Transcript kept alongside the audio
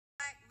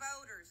black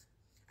voters.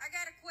 I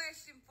got a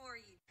question for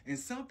you. And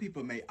some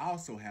people may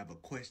also have a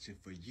question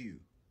for you.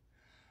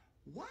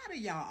 Why do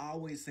y'all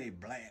always say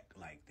black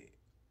like that?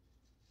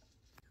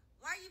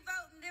 Why you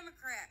voting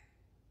Democrat?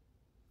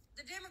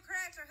 The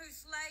Democrats are who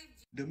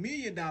slaved you. The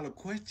 $1,000,000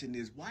 question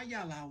is, why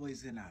y'all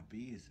always in our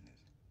business?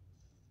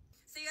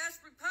 See, us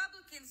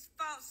Republicans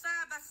fought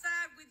side by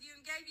side with you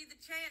and gave you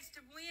the chance to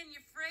win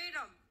your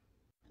freedom.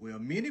 Well,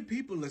 many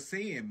people are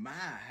saying,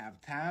 have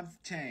times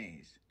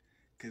changed.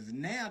 Because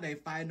now they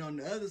fighting on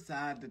the other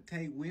side to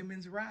take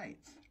women's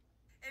rights.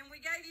 And we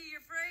gave you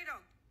your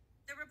freedom.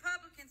 The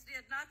Republicans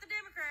did, not the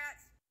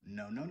Democrats.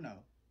 No.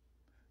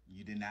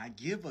 You did not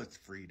give us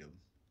freedom.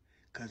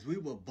 Because we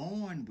were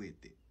born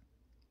with it.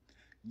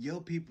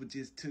 Your people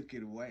just took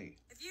it away.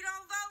 If you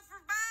don't vote for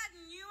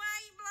Biden, you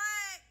ain't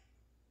black.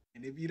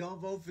 And if you don't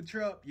vote for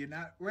Trump, you're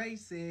not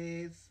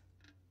racist.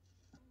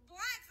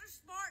 Blacks are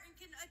smart and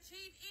can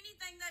achieve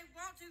anything they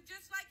want to,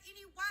 just like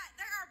any white.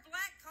 There are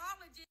black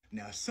colleges.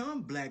 Now,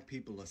 some black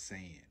people are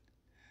saying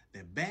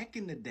that back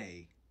in the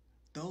day,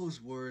 those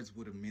words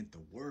would have meant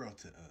the world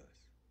to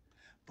us.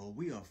 But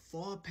we are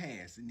far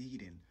past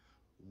needing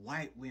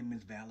white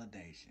women's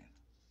validation.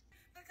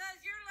 Because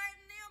you're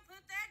letting them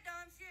put that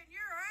dumb shit in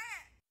your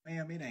ass.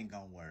 Ma'am, it ain't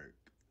gonna work.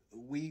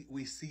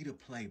 We see the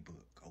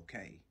playbook,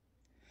 okay?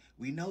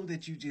 We know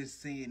that you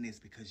just saying this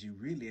because you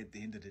really, at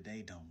the end of the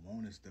day, don't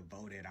want us to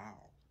vote at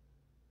all.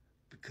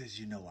 Because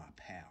you know our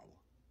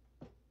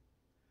power.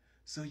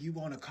 So you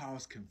want to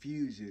cause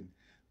confusion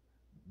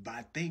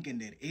by thinking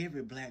that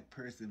every black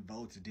person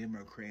votes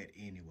Democrat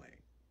anyway.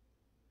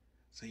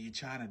 So you're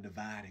trying to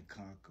divide and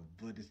conquer,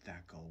 but it's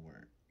not gonna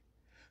work.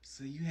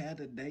 So you had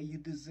the day you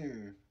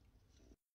deserve.